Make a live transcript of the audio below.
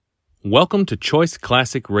Welcome to Choice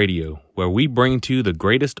Classic Radio, where we bring to you the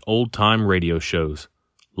greatest old-time radio shows.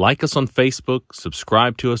 Like us on Facebook,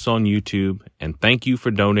 subscribe to us on YouTube, and thank you for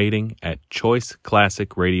donating at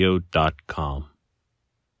choiceclassicradio.com.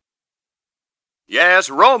 Yes,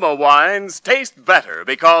 Roma wines taste better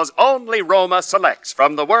because only Roma selects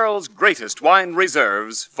from the world's greatest wine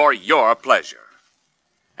reserves for your pleasure.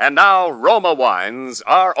 And now, Roma Wines,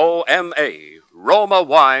 R-O-M-A, Roma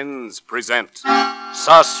Wines present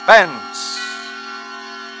Suspense.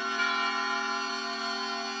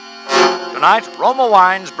 Tonight, Roma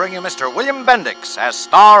Wines bring you Mr. William Bendix as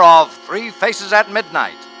star of Three Faces at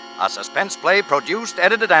Midnight, a suspense play produced,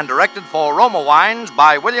 edited, and directed for Roma Wines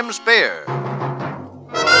by William Spear.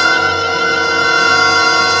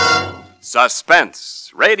 Suspense,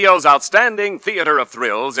 radio's outstanding theater of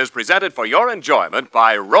thrills, is presented for your enjoyment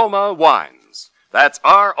by Roma Wines. That's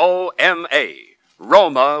R-O-M-A,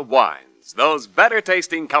 Roma Wines. Those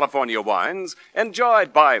better-tasting California wines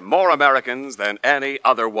enjoyed by more Americans than any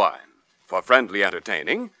other wine. For friendly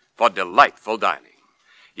entertaining, for delightful dining.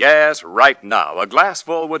 Yes, right now, a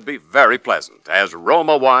glassful would be very pleasant as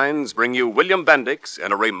Roma Wines bring you William Bendix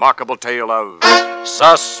in a remarkable tale of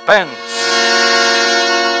Suspense.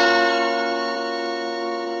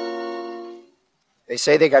 They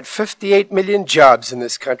say they got 58 million jobs in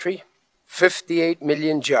this country. 58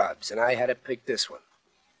 million jobs, and I had to pick this one.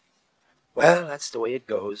 Well, that's the way it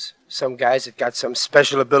goes. Some guys that got some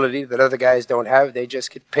special ability that other guys don't have, they just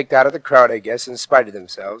get picked out of the crowd, I guess, in spite of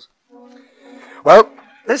themselves. Well,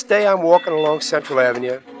 this day I'm walking along Central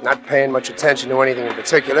Avenue, not paying much attention to anything in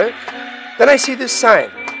particular. Then I see this sign.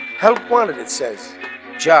 Help wanted, it says.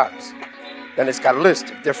 Jobs. Then it's got a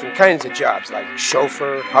list of different kinds of jobs, like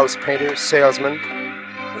chauffeur, house painter, salesman.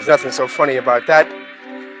 There's nothing so funny about that.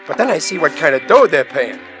 But then I see what kind of dough they're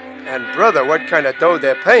paying. And, brother, what kind of dough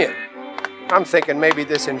they're paying. I'm thinking maybe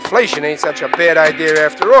this inflation ain't such a bad idea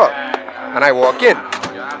after all. And I walk in.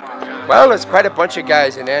 Well, there's quite a bunch of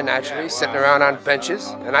guys in there, naturally, sitting around on benches.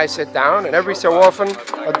 And I sit down, and every so often,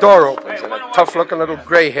 a door opens, and a tough-looking little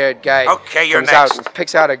gray-haired guy you're comes next. out and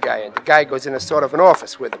picks out a guy, and the guy goes in a sort of an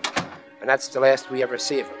office with him. And that's the last we ever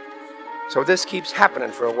see of him. So this keeps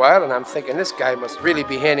happening for a while, and I'm thinking this guy must really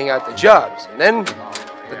be handing out the jobs. And then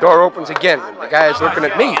the door opens again, and the guy is looking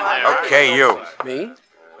at me. Okay, you. Me?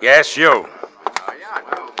 Yes, you.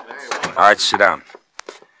 All right, sit down.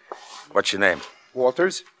 What's your name?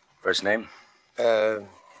 Walters? First name?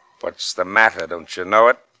 What's the matter? Don't you know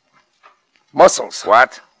it? Muscles.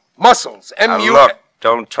 What? Muscles. Now, M-U... look,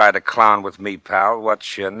 don't try to clown with me, pal.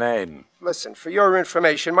 What's your name? Listen, for your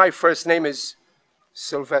information, my first name is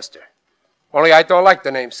Sylvester. Only I don't like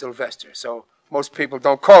the name Sylvester, so most people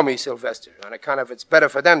don't call me Sylvester, on account of it's better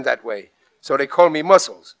for them that way. So they call me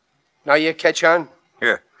Muscles. Now you catch on?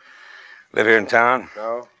 Here. Live here in town?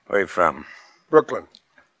 No. Where you from? Brooklyn.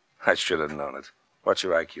 I should have known it. What's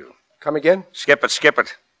your IQ? Come again? Skip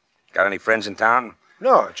it. Got any friends in town?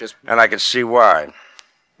 No, just... And I can see why.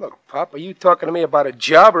 Look, Pop, are you talking to me about a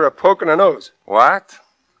job or a poke in the nose? What?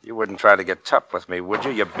 You wouldn't try to get tough with me, would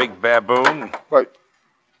you big baboon? What?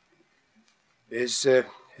 Is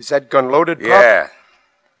that gun loaded, Pop? Yeah.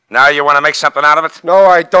 Now you want to make something out of it? No,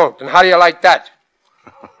 I don't. And how do you like that?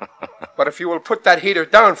 But if you will put that heater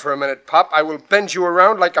down for a minute, Pop, I will bend you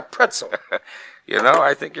around like a pretzel. You know,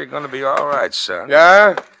 I think you're going to be all right, son.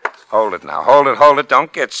 Yeah? Hold it now. Hold it.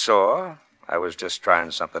 Don't get sore. I was just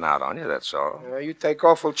trying something out on you, that's all. You take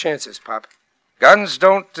awful chances, Pop. Guns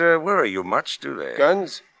don't worry you much, do they?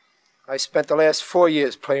 Guns? I spent the last 4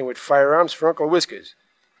 years playing with firearms for Uncle Whiskers.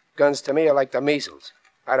 Guns to me are like the measles.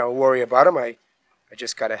 I don't worry about 'em. I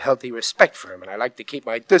just got a healthy respect for 'em, and I like to keep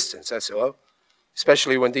my distance, that's all.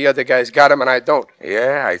 Especially when the other guys got 'em and I don't.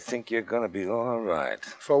 Yeah, I think you're going to be all right.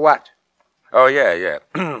 For what? Oh, yeah.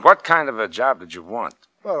 What kind of a job did you want?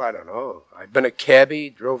 Well, I don't know. I've been a cabbie,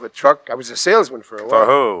 drove a truck. I was a salesman for a while. For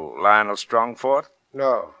who? Lionel Strongfort?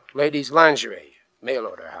 No, ladies' lingerie, mail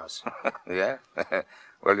order house. Yeah?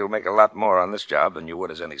 Well, you'll make a lot more on this job than you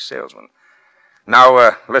would as any salesman.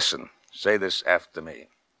 Now, listen. Say this after me.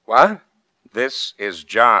 What? This is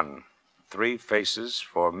John. 3 Faces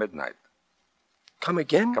for Midnight. Come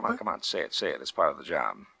again? Come on. Say it. It's part of the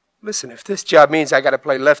job. Listen, if this job means I got to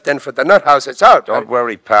play left end for the nut house, it's out. Don't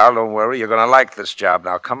worry, pal. Don't worry. You're going to like this job.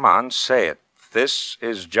 Now, come on. Say it. This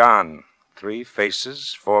is John. 3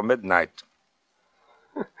 Faces for Midnight.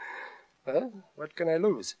 Well, what can I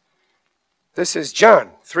lose? This is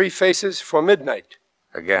John. 3 Faces for Midnight.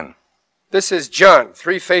 Again. This is John.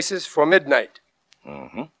 3 Faces for Midnight.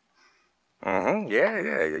 Yeah.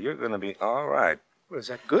 You're going to be all right. Well, is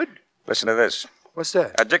that good? Listen to this. What's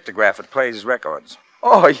that? A dictograph. It plays records.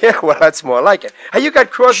 Oh, yeah, well, that's more like it. Hey, you got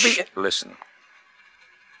Crosby... Shh, listen.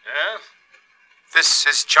 Yeah? This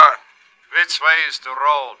is John. Which way is the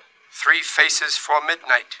road? 3 Faces for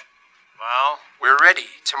midnight. Well? We're ready.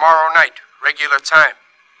 Tomorrow night. Regular time.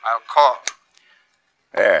 I'll call.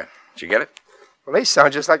 There. Did you get it? Well, they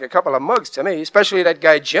sound just like a couple of mugs to me, especially that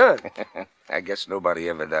guy John. I guess nobody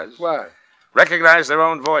ever does. Why? Recognize their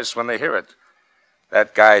own voice when they hear it.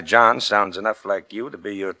 That guy John sounds enough like you to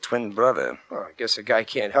be your twin brother. Oh, I guess a guy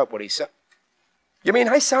can't help what he sounds. You mean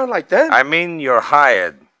I sound like that? I mean you're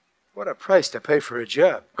hired. What a price to pay for a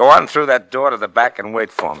job. Go on through that door to the back and wait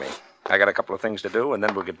for me. I got a couple of things to do, and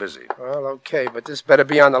then we'll get busy. Well, okay, but this better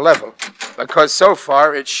be on the level. Because so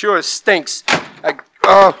far, it sure stinks.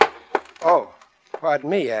 Pardon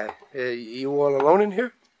me. You all alone in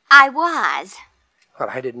here? I was. Well,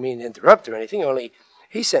 I didn't mean to interrupt or anything, only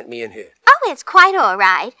he sent me in here. Oh, it's quite all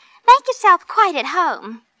right. Make yourself quite at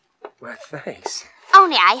home. Well, thanks.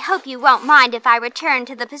 Only I hope you won't mind if I return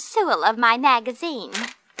to the pursuit of my magazine.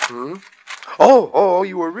 Hmm? Oh,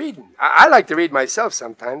 you were reading. I like to read myself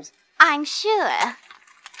sometimes. I'm sure.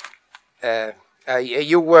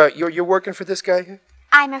 You're working for this guy here?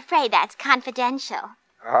 I'm afraid that's confidential.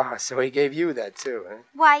 Ah, so he gave you that too, huh?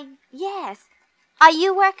 Why, yes. Are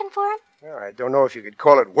you working for him? Well, I don't know if you could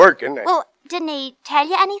call it working. Well, didn't he tell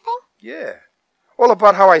you anything? Yeah. All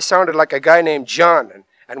about how I sounded like a guy named John,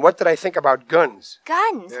 and what did I think about guns.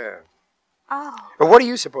 Guns? Yeah. Oh. But what are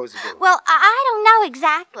you supposed to do? Well, I don't know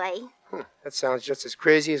exactly. That sounds just as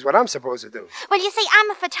crazy as what I'm supposed to do. Well, you see,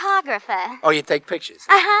 I'm a photographer. Oh, you take pictures?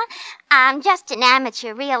 Uh-huh. I'm just an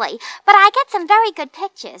amateur, really. But I get some very good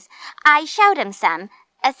pictures. I showed him some.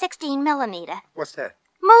 A 16 millimeter. What's that?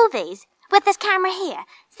 Movies. With this camera here.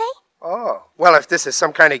 See? Oh, well, if this is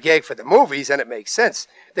some kind of gag for the movies, then it makes sense.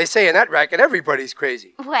 They say in that racket everybody's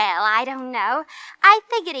crazy. Well, I don't know. I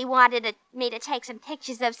figured he wanted me to take some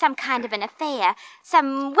pictures of some kind of an affair.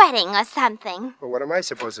 Some wedding or something. Well, what am I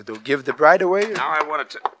supposed to do? Give the bride away? Now I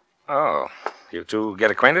wanted to... Oh, you two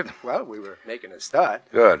get acquainted? Well, we were making a start.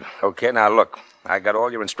 Good. Okay, now look. I got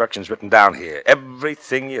all your instructions written down here.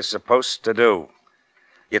 Everything you're supposed to do.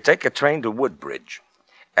 You take a train to Woodbridge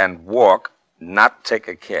and walk, not take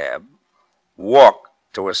a cab. Walk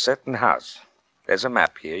to a certain house. There's a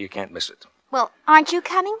map here. You can't miss it. Well, aren't you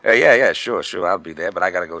coming? Yeah, sure. I'll be there, but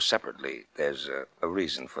I gotta go separately. There's a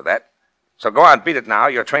reason for that. So go on, beat it now.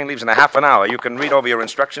 Your train leaves in a half an hour. You can read over your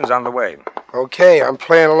instructions on the way. Okay, I'm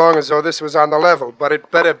playing along as though this was on the level, but it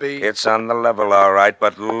better be. It's on the level, all right,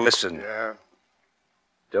 but listen. Yeah.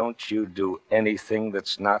 Don't you do anything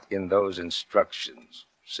that's not in those instructions.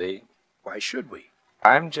 See? Why should we?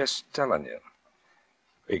 I'm just telling you.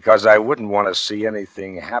 Because I wouldn't want to see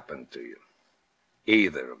anything happen to you.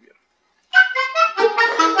 Either of you.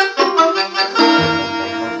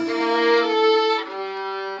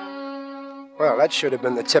 Well, that should have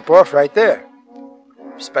been the tip-off right there.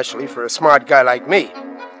 Especially for a smart guy like me.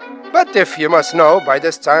 But if you must know, by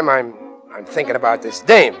this time I'm thinking about this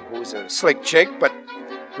dame, who's a slick chick, but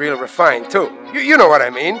real refined, too. You know what I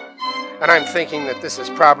mean. And I'm thinking that this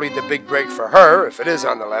is probably the big break for her, if it is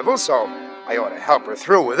on the level, so I ought to help her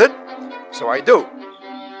through with it. So I do.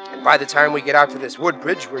 And by the time we get out to this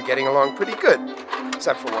Woodbridge, we're getting along pretty good.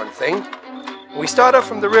 Except for one thing. We start off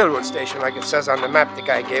from the railroad station, like it says on the map the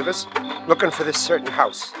guy gave us, looking for this certain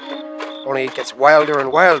house. Only it gets wilder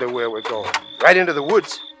and wilder where we're going. Right into the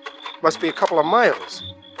woods. Must be a couple of miles.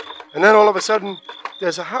 And then all of a sudden,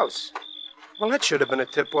 there's a house. Well, that should have been a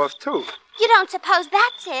tip-off, too. You don't suppose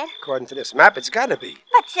that's it? According to this map, it's got to be.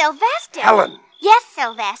 But Sylvester... Helen! Yes,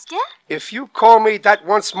 Sylvester? If you call me that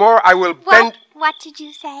once more, I will bend... What did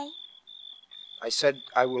you say? I said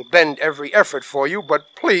I will bend every effort for you,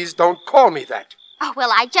 but please don't call me that. Oh,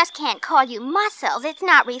 well, I just can't call you Muscles. It's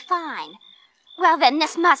not refined. Well, then,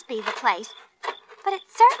 this must be the place. But it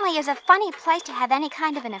certainly is a funny place to have any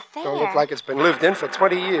kind of an affair. Don't look like it's been lived in for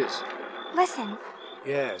 20 years. Listen.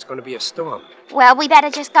 Yeah, it's going to be a storm. Well, we better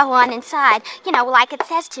just go on inside. You know, like it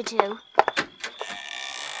says to do.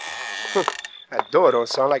 That door don't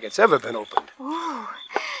sound like it's ever been opened. Ooh.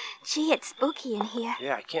 Gee, it's spooky in here.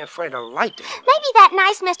 Yeah, I can't find a light in here. Maybe that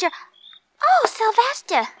nice Mr... Oh,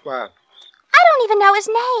 Sylvester. What? I don't even know his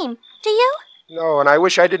name. Do you? No, and I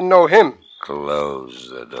wish I didn't know him. Close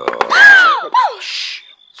the door. Oh, Shh.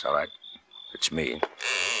 It's all right. It's me.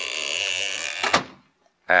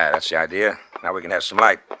 That's the idea. Now we can have some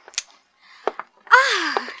light.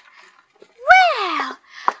 Ah.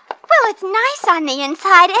 Well, it's nice on the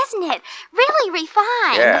inside, isn't it? Really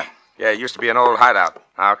refined. Yeah, it used to be an old hideout.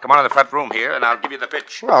 Now, come on in the front room here, and I'll give you the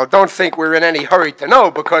pitch. Well, don't think we're in any hurry to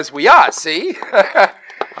know, because we are, see?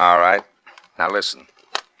 All right. Now, listen.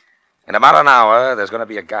 In about an hour, there's going to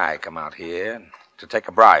be a guy come out here to take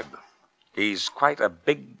a bribe. He's quite a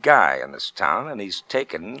big guy in this town, and he's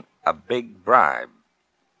taken a big bribe.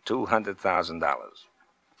 $200,000.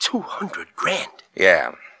 200 grand?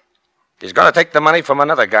 Yeah. He's going to take the money from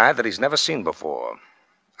another guy that he's never seen before.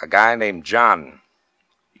 A guy named John.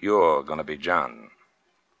 You're going to be John.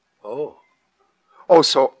 Oh. Oh,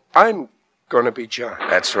 so I'm going to be John.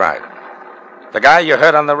 That's right. The guy you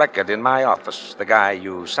heard on the record in my office, the guy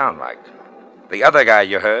you sound like. The other guy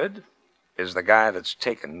you heard is the guy that's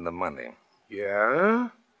taken the money.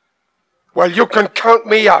 Yeah? Well, you can count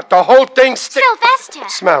me out. The whole thing's Sylvester!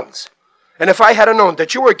 Smells. And if I had known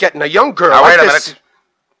that you were getting a young girl Now, like wait a this... minute.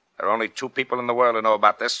 There are only two people in the world who know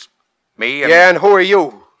about this. Me and... Yeah, and who are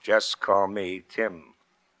you? Just call me Tim.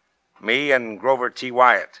 Me and Grover T.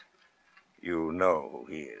 Wyatt. You know who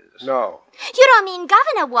he is. No. You don't mean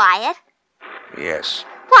Governor Wyatt? Yes.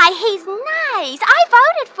 Why, he's nice. I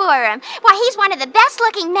voted for him. Why, he's one of the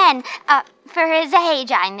best-looking men. For his age,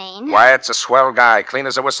 I mean. Wyatt's a swell guy, clean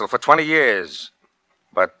as a whistle, for 20 years.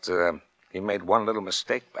 But he made one little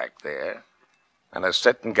mistake back there, and a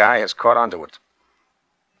certain guy has caught onto it.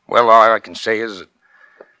 Well, all I can say is that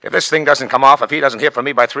if this thing doesn't come off, if he doesn't hear from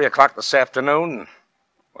me by 3 o'clock this afternoon,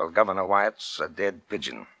 well, Governor Wyatt's a dead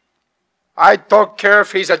pigeon. I don't care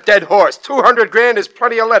if he's a dead horse. 200 grand is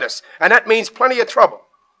plenty of lettuce, and that means plenty of trouble.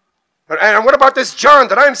 And what about this John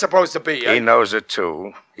that I'm supposed to be? He knows it,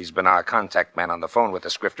 too. He's been our contact man on the phone with the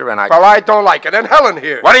scripter, and Well, I don't like it. And Helen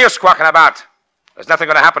here. What are you squawking about? There's nothing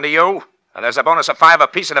going to happen to you, and there's a bonus of $5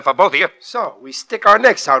 apiece in it for both of you. So, we stick our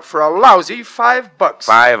necks out for a lousy $5.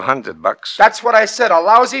 $500. That's what I said, a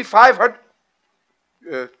lousy 500...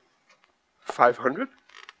 500?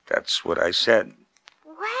 That's what I said.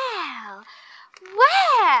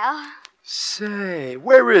 Well. Say,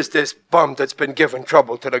 where is this bum that's been giving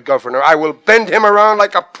trouble to the governor? I will bend him around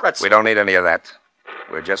like a pretzel. We don't need any of that.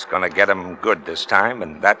 We're just going to get him good this time,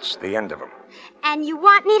 and that's the end of him. And you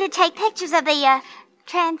want me to take pictures of the,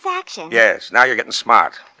 transaction? Yes, now you're getting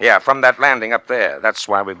smart. Yeah, from that landing up there. That's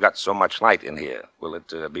why we've got so much light in here. Will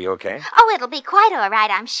it be okay? Oh, it'll be quite all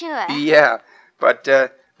right, I'm sure. Yeah, but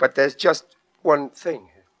there's just one thing.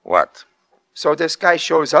 What? So this guy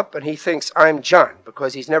shows up and he thinks I'm John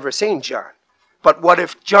because he's never seen John. But what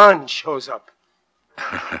if John shows up?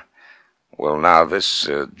 Well, now, this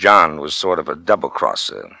John was sort of a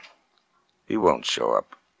double-crosser. He won't show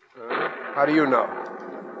up. How do you know?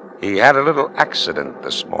 He had a little accident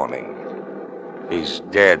this morning. He's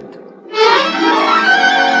dead.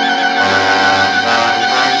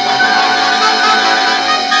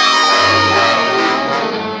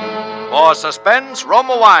 For Suspense,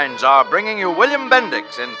 Roma Wines are bringing you William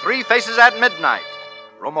Bendix in Three Faces at Midnight.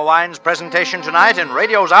 Roma Wines' presentation tonight in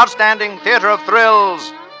radio's outstanding theater of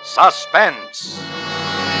thrills, Suspense.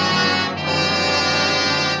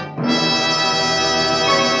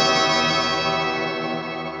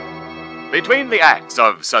 Between the acts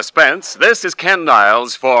of Suspense, this is Ken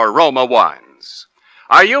Niles for Roma Wines.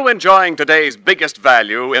 Are you enjoying today's biggest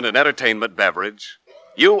value in an entertainment beverage?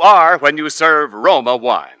 You are when you serve Roma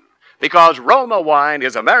Wine, because Roma Wine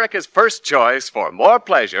is America's first choice for more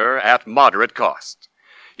pleasure at moderate cost.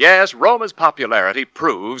 Yes, Roma's popularity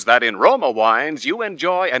proves that in Roma Wines you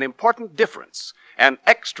enjoy an important difference, an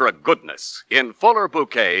extra goodness in fuller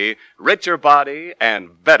bouquet, richer body,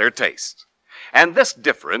 and better taste. And this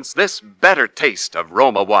difference, this better taste of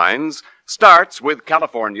Roma wines, starts with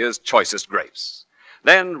California's choicest grapes.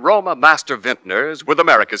 Then Roma master vintners, with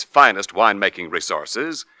America's finest winemaking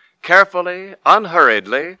resources, carefully,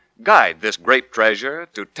 unhurriedly guide this grape treasure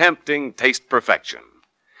to tempting taste perfection.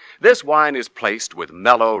 This wine is placed with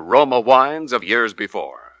mellow Roma wines of years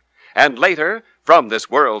before. And later, from this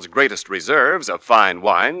world's greatest reserves of fine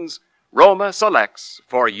wines, Roma selects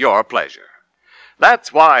for your pleasure.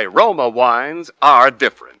 That's why Roma wines are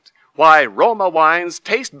different. Why Roma wines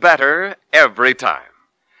taste better every time.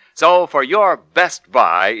 So for your best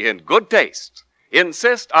buy in good taste,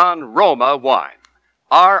 insist on Roma wine.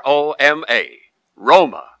 R-O-M-A.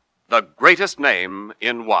 Roma, the greatest name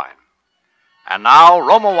in wine. And now,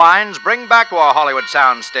 Roma Wines bring back to our Hollywood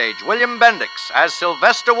soundstage William Bendix as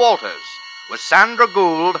Sylvester Walters, with Sandra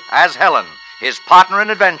Gould as Helen, his partner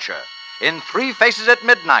in adventure, in Three Faces at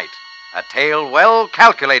Midnight, a tale well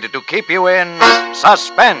calculated to keep you in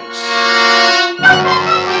suspense.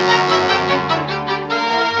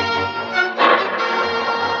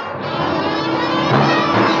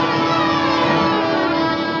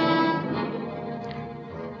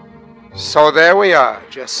 So there we are,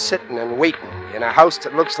 just sitting and waiting in a house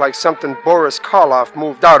that looks like something Boris Karloff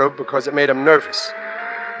moved out of because it made him nervous.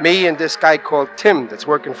 Me and this guy called Tim that's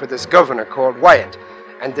working for this governor called Wyatt.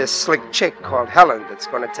 and this slick chick called Helen that's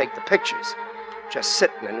going to take the pictures. Just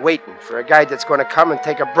sitting and waiting for a guy that's going to come and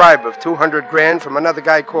take a bribe of 200 grand from another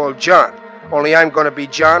guy called John. Only I'm going to be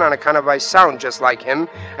John on account of I sound just like him,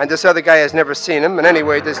 and this other guy has never seen him, and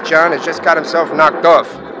anyway, this John has just got himself knocked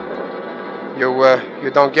off.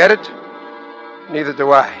 You don't get it? Neither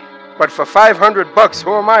do I. But for $500,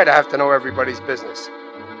 who am I to have to know everybody's business?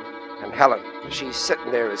 And Helen, she's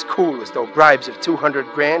sitting there as cool as though bribes of 200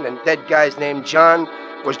 grand and dead guys named John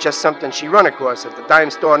was just something she run across at the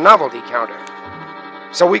dime store novelty counter.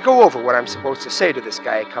 So we go over what I'm supposed to say to this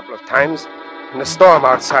guy a couple of times, and the storm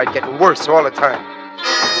outside getting worse all the time.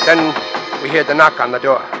 Then we hear the knock on the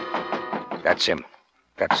door. That's him.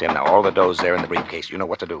 Now, all the dough's there in the briefcase. You know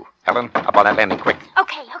what to do. Helen, up on that landing, quick.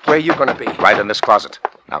 Okay. Where are you going to be? Right in this closet.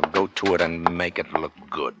 Now go to it and make it look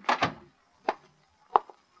good.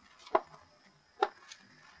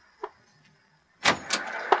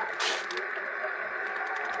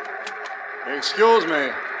 Excuse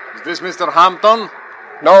me. Is this Mr. Hampton?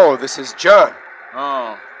 No, this is John.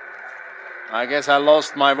 Oh. I guess I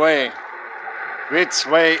lost my way. Which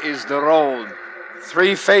way is the road?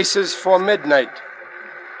 3 faces for midnight.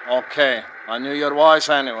 Okay. I knew your voice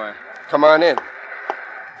anyway. Come on in.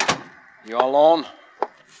 You alone?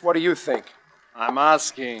 What do you think? I'm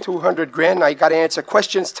asking. 200 grand, now you got to answer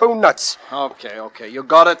questions too nuts. Okay. You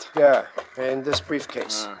got it? Yeah, in this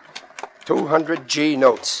briefcase. 200 G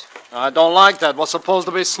notes. I don't like that. What's supposed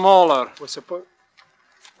to be smaller? What's supposed?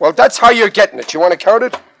 Well, that's how you're getting it. You want to count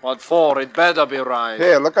it? What for? It better be right.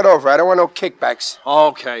 Here, look it over. I don't want no kickbacks.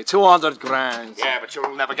 Okay, 200 grand. Yeah, but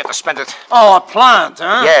you'll never get to spend it. Oh, a plant,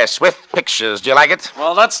 huh? Yes, with pictures. Do you like it?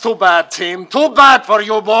 Well, that's too bad, team. Too bad for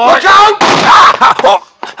you, boy. Look out! Oh,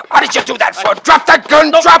 what did you do that for? Drop that gun!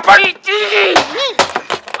 Drop it!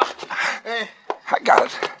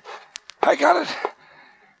 I got it.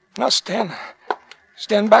 Now stand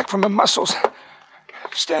back from the muscles.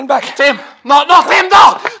 Stand back. Tim! No, Tim,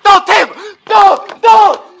 no! No, Tim! No!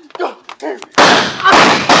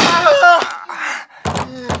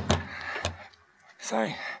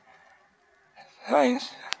 Thanks,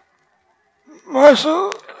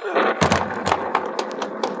 Marshal.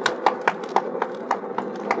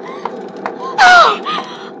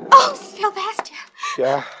 Oh, Sylvester.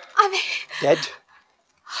 Yeah? I'm... Dead?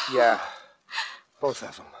 Yeah. Both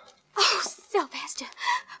of them. Oh, Sylvester.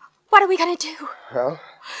 What are we going to do? Well,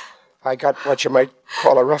 I got what you might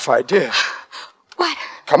call a rough idea. What?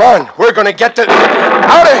 Come on, we're going to get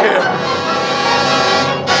out of here!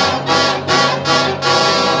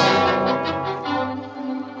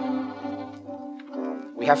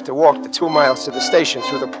 We have to walk the 2 miles to the station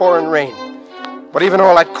through the pouring rain. But even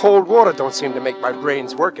all that cold water don't seem to make my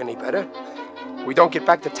brains work any better. We don't get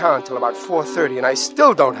back to town till about 4:30, and I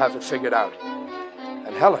still don't have it figured out.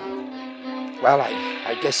 And Helen, well,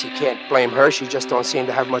 I guess you can't blame her. She just don't seem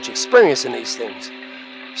to have much experience in these things.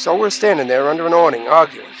 So we're standing there under an awning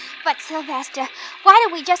arguing. But, Sylvester, why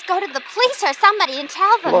don't we just go to the police or somebody and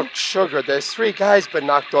tell them? Look, sugar, there's 3 guys been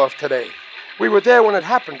knocked off today. We were there when it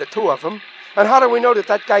happened, the 2 of them. And how do we know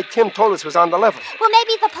that guy Tim told us was on the level? Well,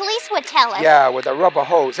 maybe the police would tell us. Yeah, with a rubber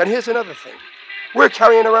hose. And here's another thing. We're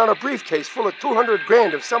carrying around a briefcase full of 200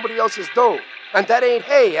 grand of somebody else's dough. And that ain't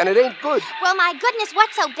hay, and it ain't good. Well, my goodness,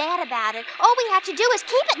 what's so bad about it? All we have to do is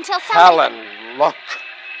keep it until somebody... Helen, look.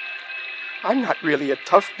 I'm not really a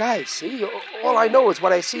tough guy, see? All I know is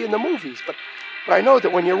what I see in the movies. But I know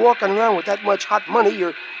that when you're walking around with that much hot money,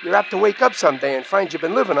 you're apt to wake up someday and find you've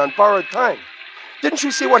been living on borrowed time. Didn't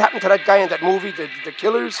you see what happened to that guy in that movie, The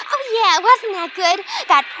Killers? Oh, yeah, wasn't that good?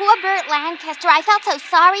 That poor Burt Lancaster. I felt so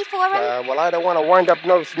sorry for him. Well, I don't want to wind up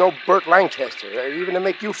with no Burt Lancaster, even to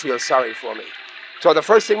make you feel sorry for me. So the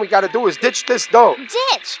first thing we got to do is ditch this dough.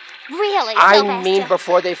 Ditch? Really, I Sylvester? mean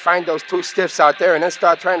before they find those 2 stiffs out there and then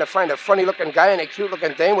start trying to find a funny-looking guy and a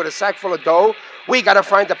cute-looking dame with a sack full of dough. We got to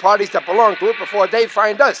find the parties that belong to it before they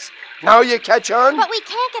find us. Now you catch on? But we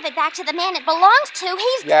can't give it back to the man it belongs to.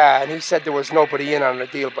 He's... Yeah, and he said there was nobody in on the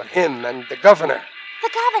deal but him and the governor. The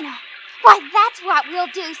governor? Why, that's what we'll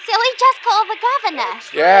do, silly. Just call the governor.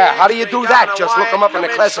 Yeah, how do you do that? Just look him up in the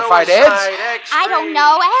classified ads? I don't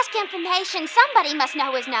know. Ask information. Somebody must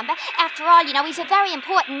know his number. After all, you know, he's a very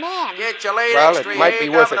important man. Get your late Well, it might be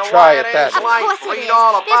worth a try at that. Of course it is.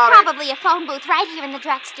 There's probably a phone booth right here in the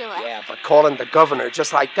drugstore. Yeah, but calling the governor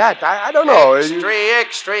just like that, I don't know.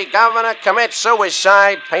 Extra, governor, commit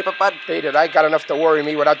suicide, paper bud. Beat it, I got enough to worry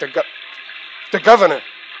me without the governor.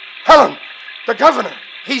 Helen, the governor,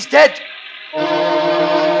 he's dead.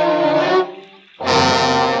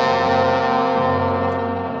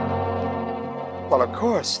 Well, of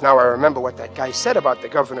course. Now I remember what that guy said about the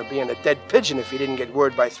governor being a dead pigeon if he didn't get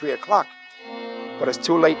word by 3 o'clock. But it's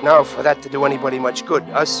too late now for that to do anybody much good,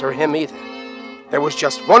 us or him either. There was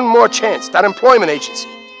just one more chance, that employment agency.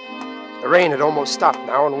 The rain had almost stopped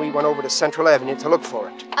now, and we went over to Central Avenue to look for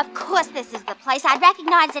it. Of course this is the place. I'd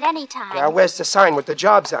recognize it any time. Yeah, where's the sign with the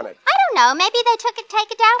jobs on it? I don't know. Maybe they take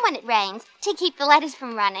it down when it rains to keep the letters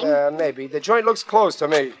from running. Maybe. The joint looks closed to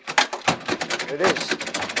me. It is.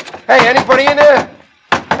 Hey, anybody in there?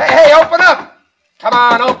 Hey, open up! Come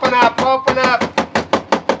on, open up!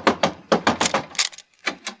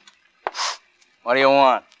 What do you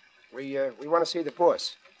want? We want to see the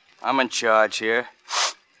boss. I'm in charge here.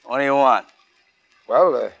 What do you want?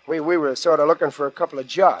 Well, we were sort of looking for a couple of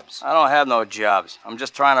jobs. I don't have no jobs. I'm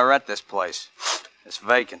just trying to rent this place. It's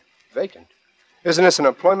vacant. Vacant? Isn't this an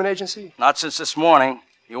employment agency? Not since this morning.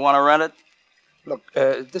 You want to rent it? Look,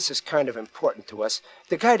 this is kind of important to us.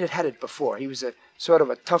 The guy that had it before, he was a sort of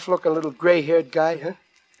a tough-looking little gray-haired guy, huh?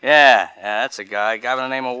 Yeah, that's a guy by the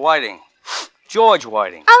name of Whiting. George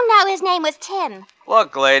Whiting. Oh, no, his name was Tim.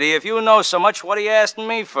 Look, lady, if you know so much, what are you asking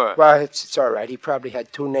me for? Well, it's all right. He probably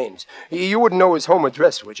had two names. You wouldn't know his home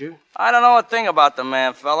address, would you? I don't know a thing about the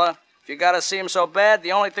man, fella. If you gotta see him so bad,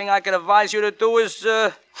 the only thing I could advise you to do is,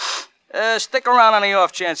 stick around on the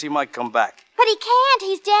off chance he might come back. But he can't.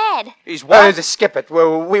 He's dead. He's what? Skip it.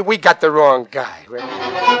 Well, we got the wrong guy.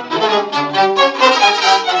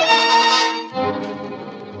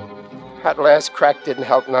 That last crack didn't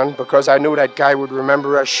help none because I knew that guy would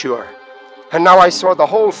remember us sure. And now I saw the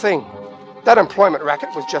whole thing. That employment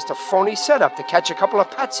racket was just a phony setup to catch a couple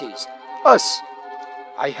of patsies. Us.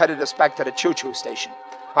 I headed us back to the choo-choo station.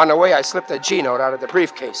 On the way, I slipped a G-note out of the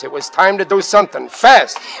briefcase. It was time to do something,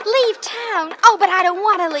 fast. Leave town? Oh, but I don't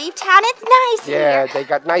want to leave town. It's nice Yeah, here. they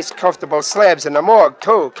got nice, comfortable slabs in the morgue,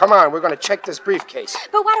 too. Come on, we're going to check this briefcase.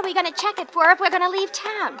 But what are we going to check it for if we're going to leave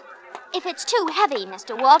town? If it's too heavy,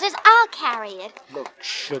 Mr. Walters, I'll carry it. Look,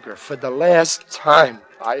 Sugar, for the last time,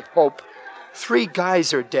 I hope. 3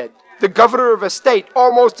 guys are dead. The governor of a state,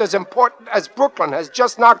 almost as important as Brooklyn, has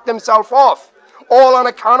just knocked himself off. All on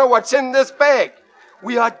account of what's in this bag.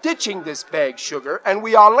 We are ditching this bag, Sugar, and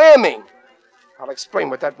we are lambing. I'll explain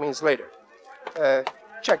what that means later.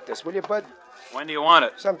 Check this, will you, Bud? When do you want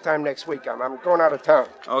it? Sometime next week. I'm going out of town.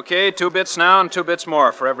 Okay, 2 bits now and 2 bits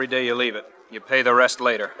more for every day you leave it. You pay the rest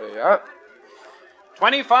later. Yeah.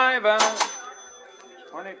 25 and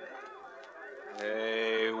 20.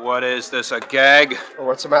 Hey, what is this, a gag? Well,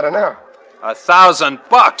 what's the matter now?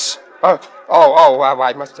 $1,000.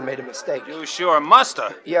 I must have made a mistake. You sure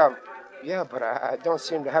musta. Yeah, but I don't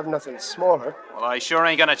seem to have nothing smaller. Well, I sure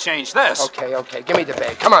ain't gonna change this. Okay. Give me the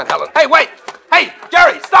bag. Come on, Helen. Hey, wait! Hey,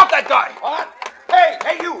 Jerry, stop that guy! What? Hey,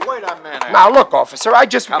 you, wait a minute. Now, look, officer, I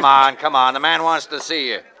just... Come on. The man wants to see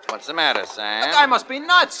you. What's the matter, Sam? That guy must be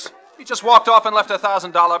nuts. He just walked off and left a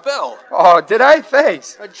 $1,000 bill. Oh, did I?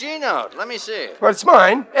 Thanks. A G-note. Let me see it. Well, it's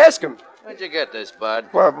mine. Ask him. Where'd you get this, bud?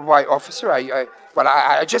 Well, why, officer, I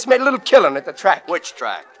just made a little killing at the track. Which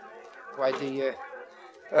track? Why,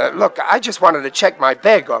 look, I just wanted to check my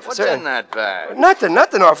bag, officer. What's in that bag? Nothing,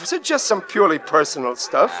 officer. Just some purely personal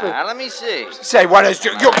stuff. Let me see. Say, what is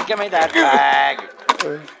you? Give me that bag.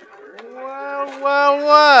 Well,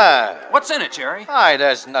 what? What's in it, Jerry? Why,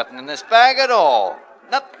 there's nothing in this bag at all.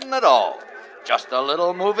 Nothing at all. Just a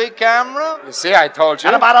little movie camera. You see, I told you.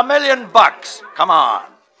 And about $1 million. Come on.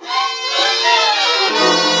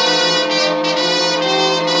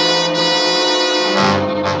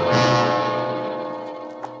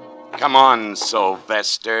 Come on,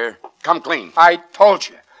 Sylvester. Come clean. I told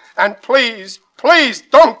you. And please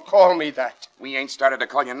don't call me that. We ain't started to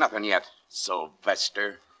call you nothing yet,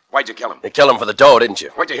 Sylvester. Why'd you kill him? You killed him for the dough, didn't you?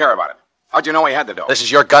 What'd you hear about it? How'd you know he had the dough? This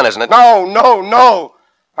is your gun, isn't it? No.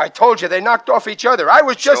 I told you they knocked off each other. I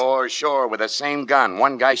was just... Sure, with the same gun.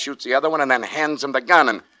 One guy shoots the other one and then hands him the gun,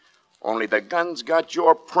 and only the gun's got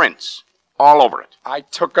your prints all over it. I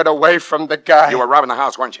took it away from the guy. You were robbing the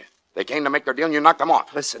house, weren't you? They came to make their deal and you knocked them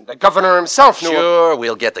off. Listen, the governor himself knew... Sure,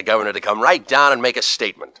 we'll get the governor to come right down and make a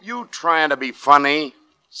statement. You trying to be funny,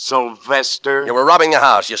 Sylvester? You were robbing the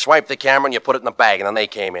house. You swiped the camera and you put it in the bag, and then they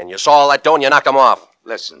came in. You saw all that dough and you knocked them off.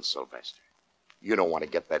 Listen, Sylvester. You don't want to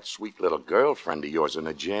get that sweet little girlfriend of yours in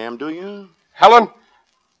a jam, do you? Helen,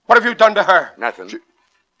 what have you done to her? Nothing.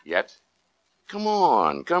 Yet? Come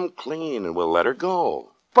on, come clean and we'll let her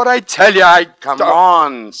go. But I tell you, Come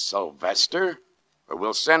on, Sylvester, or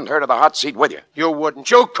we'll send her to the hot seat with you. You wouldn't.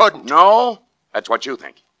 You couldn't. No? That's what you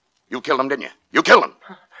think. You killed him, didn't you? You killed him.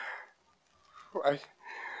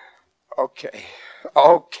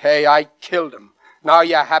 Okay, I killed him. Now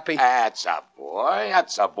you happy? That's a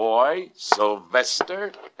boy.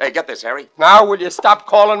 Sylvester. Hey, get this, Harry. Now will you stop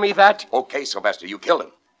calling me that? Okay, Sylvester, you killed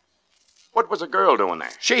him. What was the girl doing there?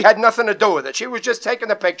 She had nothing to do with it. She was just taking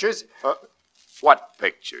the pictures. What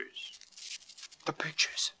pictures? The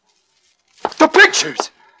pictures. The pictures!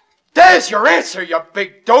 There's your answer, you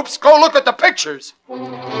big dopes. Go look at the pictures.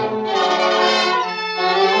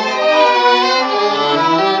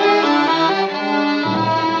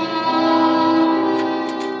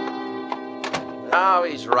 Oh,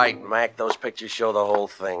 he's right, Mac. Those pictures show the whole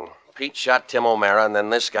thing. Pete shot Tim O'Mara, and then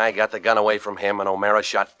this guy got the gun away from him, and O'Mara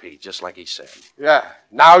shot Pete, just like he said. Yeah.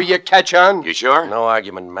 Now you catch on? You sure? No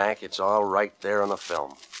argument, Mac. It's all right there on the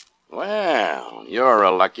film. Well, you're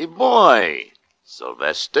a lucky boy,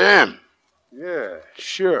 Sylvester. Yeah,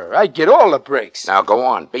 sure. I get all the breaks. Now go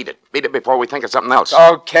on, beat it. Beat it before we think of something else.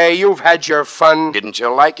 Okay, you've had your fun. Didn't you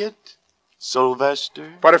like it,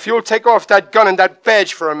 Sylvester? But if you'll take off that gun and that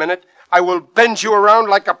badge for a minute, I will bend you around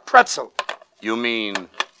like a pretzel. You mean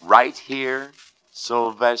right here,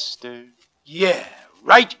 Sylvester? Yeah,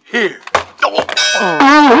 right here.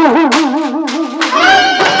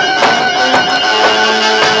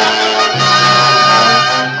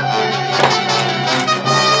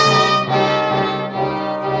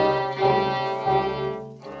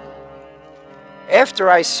 After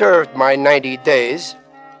I served my 90 days,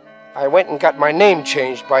 I went and got my name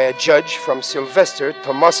changed by a judge from Sylvester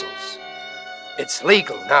to Muscles. It's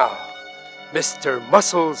legal now, Mr.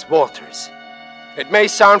 Muscles Walters. It may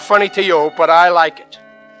sound funny to you, but I like it.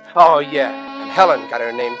 Oh, yeah, and Helen got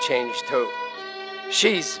her name changed, too.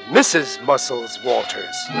 She's Mrs. Muscles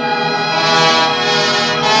Walters.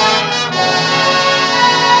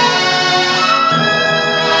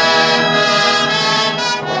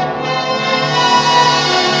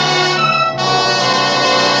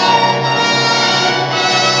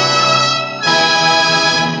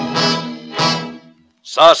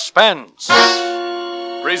 Suspense.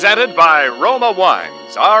 Presented by Roma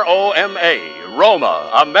Wines, R-O-M-A,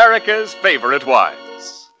 Roma, America's favorite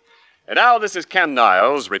wines. And now this is Ken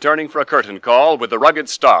Niles returning for a curtain call with the rugged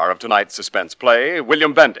star of tonight's suspense play,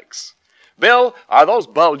 William Bendix. Bill, are those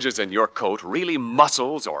bulges in your coat really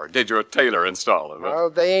muscles, or did your tailor install them? Well,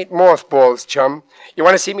 they ain't mothballs, chum. You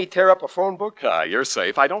want to see me tear up a phone book? You're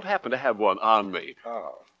safe. I don't happen to have one on me.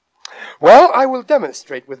 Oh. Well, I will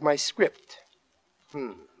demonstrate with my script.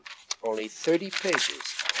 Only 30 pages.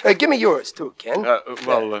 Give me yours, too, Ken.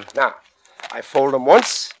 Now, I fold them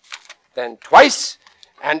once, then twice,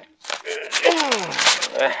 and...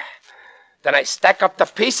 then I stack up the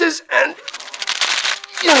pieces, and...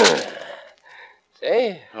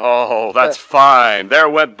 See? Oh, that's fine. There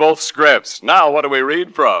went both scripts. Now what do we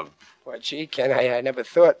read from? Well, gee, Ken, I never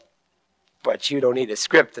thought... But you don't need a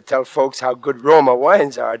script to tell folks how good Roma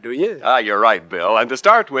wines are, do you? You're right, Bill. And to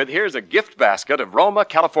start with, here's a gift basket of Roma,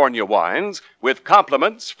 California wines with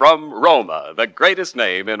compliments from Roma, the greatest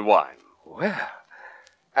name in wine. Well,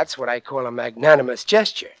 that's what I call a magnanimous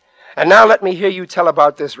gesture. And now let me hear you tell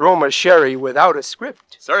about this Roma sherry without a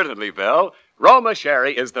script. Certainly, Bill. Roma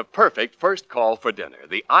sherry is the perfect first call for dinner,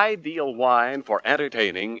 the ideal wine for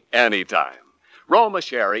entertaining anytime. Roma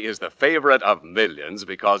sherry is the favorite of millions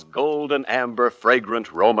because golden amber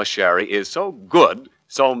fragrant Roma sherry is so good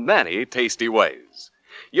so many tasty ways.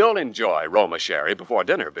 You'll enjoy Roma sherry before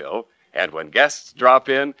dinner, Bill, and when guests drop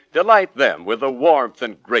in, delight them with the warmth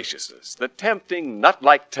and graciousness, the tempting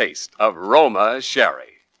nut-like taste of Roma sherry.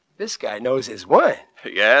 This guy knows his wine.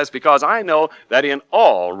 Yes, because I know that in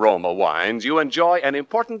all Roma wines you enjoy an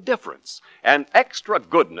important difference, an extra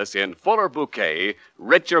goodness in fuller bouquet,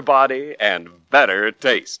 richer body, and better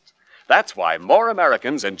taste. That's why more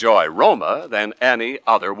Americans enjoy Roma than any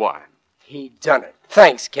other wine. He done it.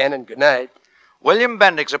 Thanks, Ken, and good night. William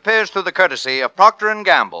Bendix appears through the courtesy of Procter &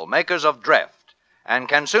 Gamble, makers of Dreft, and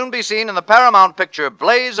can soon be seen in the Paramount picture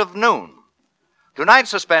Blaze of Noon. Tonight's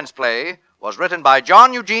suspense play was written by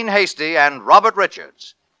John Eugene Hasty and Robert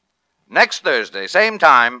Richards. Next Thursday, same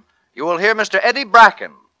time, you will hear Mr. Eddie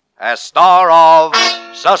Bracken as star of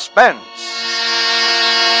Suspense.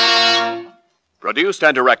 Produced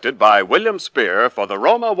and directed by William Spear for the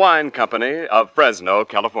Roma Wine Company of Fresno,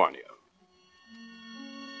 California.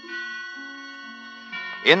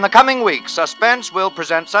 In the coming weeks, Suspense will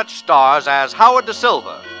present such stars as Howard Da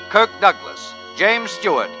Silva, Kirk Douglas, James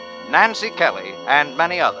Stewart, Nancy Kelly, and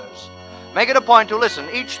many others. Make it a point to listen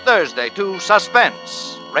each Thursday to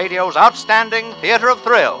Suspense, radio's outstanding theater of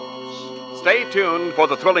thrills. Stay tuned for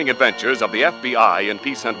the thrilling adventures of the FBI in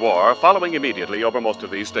Peace and War, following immediately over most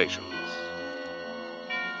of these stations.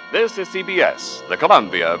 This is CBS, the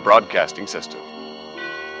Columbia Broadcasting System.